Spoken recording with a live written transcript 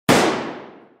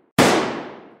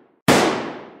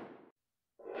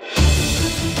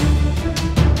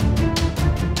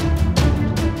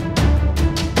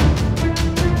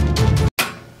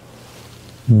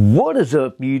What is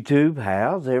up, YouTube?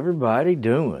 How's everybody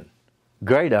doing?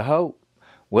 Great, I hope.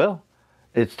 Well,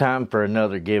 it's time for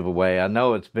another giveaway. I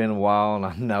know it's been a while, and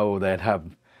I know that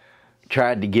I've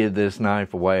tried to give this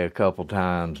knife away a couple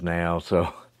times now,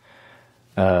 so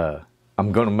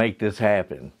I'm going to make this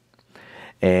happen.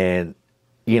 And,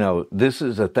 you know, this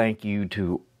is a thank you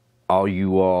to all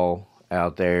you all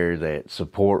out there that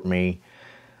support me.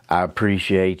 I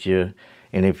appreciate you.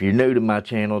 And if you're new to my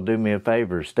channel, do me a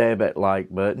favor, stab that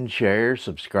like button, share,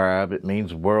 subscribe. It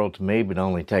means the world to me, but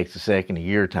only takes a second of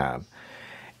your time.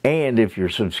 And if you're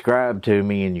subscribed to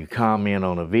me and you comment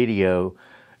on a video,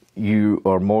 you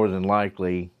are more than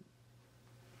likely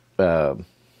added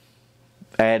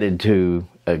to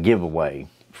a giveaway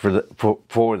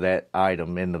for that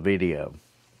item in the video.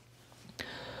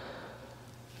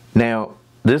 Now,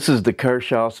 this is the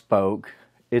Kershaw spoke.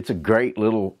 It's a great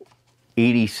little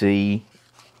EDC.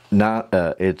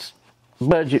 It's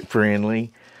budget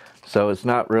friendly, so it's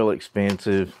not real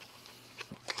expensive.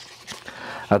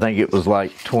 I think it was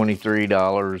like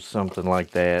 $23, something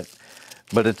like that.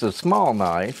 But it's a small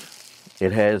knife.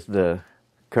 It has the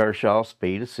Kershaw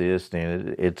Speed Assist in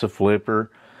it. It's a flipper,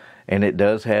 and it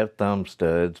does have thumb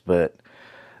studs, but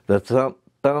the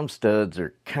thumb studs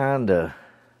are kind of,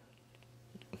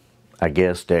 I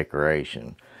guess,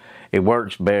 decoration. It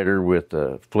works better with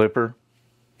the flipper.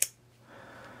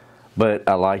 But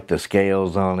I like the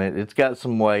scales on it. It's got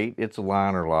some weight. It's a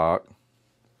liner lock.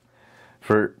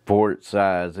 For its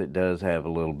size, it does have a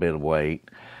little bit of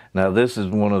weight. Now, this is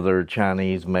one of their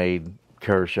Chinese-made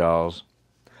Kershaws.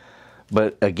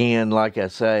 But again, like I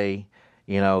say,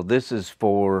 you know, this is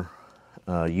for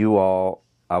you all.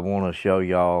 I want to show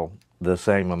y'all the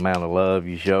same amount of love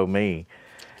you show me.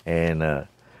 And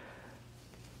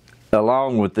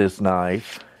along with this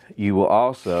knife, you will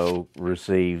also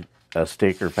receive a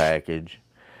sticker package.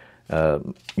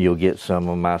 You'll get some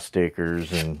of my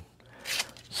stickers and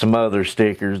some other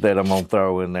stickers that I'm gonna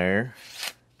throw in there.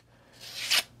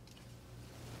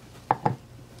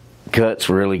 Cuts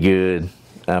really good.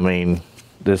 I mean,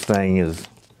 this thing is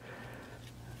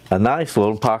a nice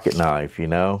little pocket knife, you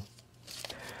know,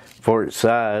 for its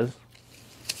size.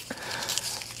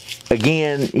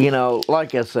 Again, you know,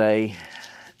 like I say,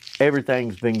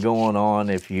 everything's been going on.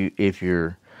 If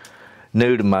you're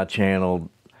new to my channel,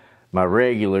 my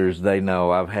regulars, they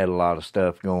know I've had a lot of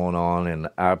stuff going on, and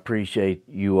I appreciate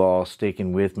you all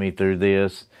sticking with me through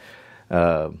this.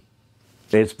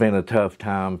 It's been a tough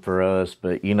time for us,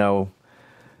 but you know,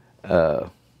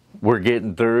 we're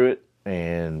getting through it,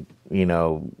 and you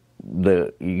know,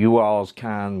 you all's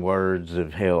kind words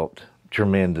have helped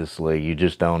tremendously. You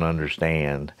just don't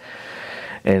understand.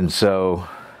 And so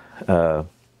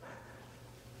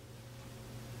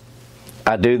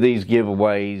I do these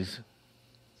giveaways.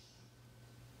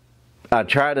 I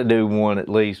try to do at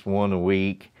least one a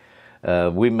week.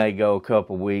 We may go a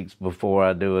couple weeks before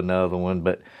I do another one,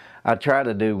 but I try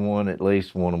to do at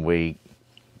least one a week.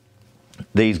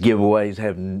 These giveaways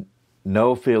have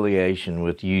no affiliation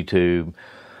with YouTube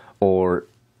or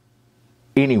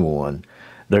anyone.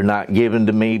 They're not given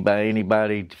to me by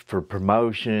anybody for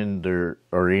promotion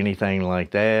or anything like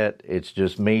that. It's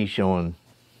just me showing,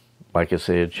 like I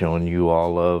said, showing you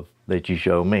all love that you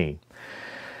show me.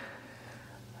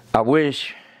 I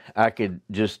wish I could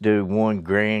just do one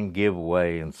grand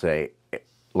giveaway and say,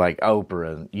 like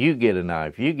Oprah, you get a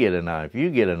knife, you get a knife, you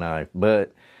get a knife.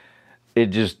 But it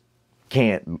just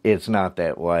can't, it's not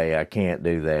that way. I can't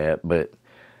do that. But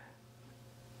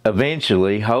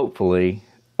eventually, hopefully,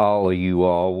 all of you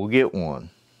all will get one.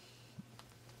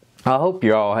 I hope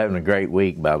you're all having a great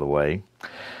week, by the way.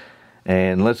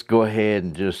 And let's go ahead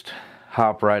and just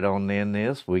hop right on in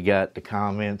this. We got the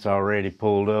comments already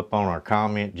pulled up on our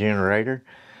comment generator.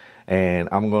 And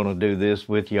I'm going to do this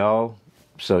with y'all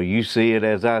so you see it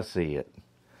as I see it.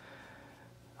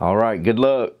 All right, good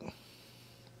luck.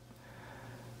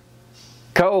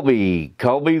 Colby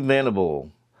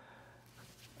Venable.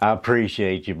 I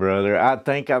appreciate you, brother. I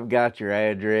think I've got your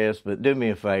address, but do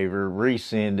me a favor,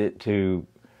 resend it to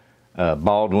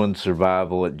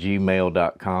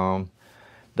Baldwinsurvival@gmail.com.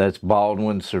 That's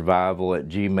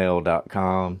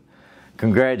Baldwinsurvival@gmail.com.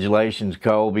 Congratulations,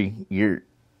 Colby. You're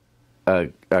a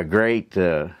great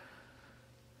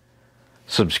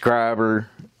subscriber.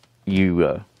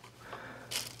 You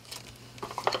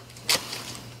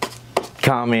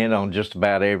comment on just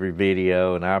about every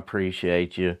video, and I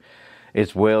appreciate you.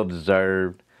 It's well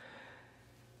deserved.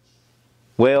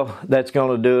 Well, that's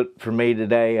going to do it for me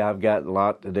today. I've got a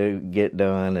lot to get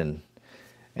done,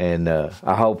 and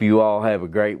I hope you all have a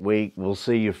great week. We'll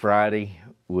see you Friday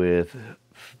with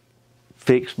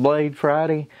Fixed Blade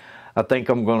Friday. I think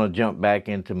I'm going to jump back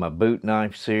into my boot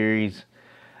knife series.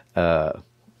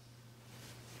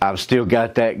 I've still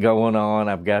got that going on.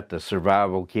 I've got the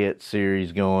survival kit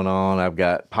series going on. I've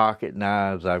got pocket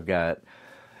knives. I've got,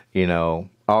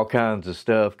 all kinds of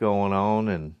stuff going on.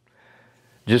 And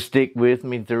just stick with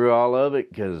me through all of it,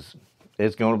 because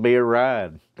it's going to be a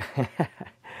ride.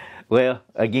 Well,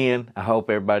 again, I hope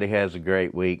everybody has a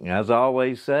great week. And as I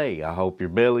always say, I hope your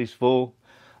belly's full.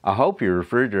 I hope your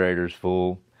refrigerator's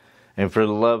full. And for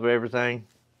the love of everything,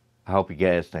 I hope your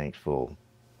gas tank's full.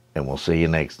 And we'll see you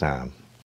next time.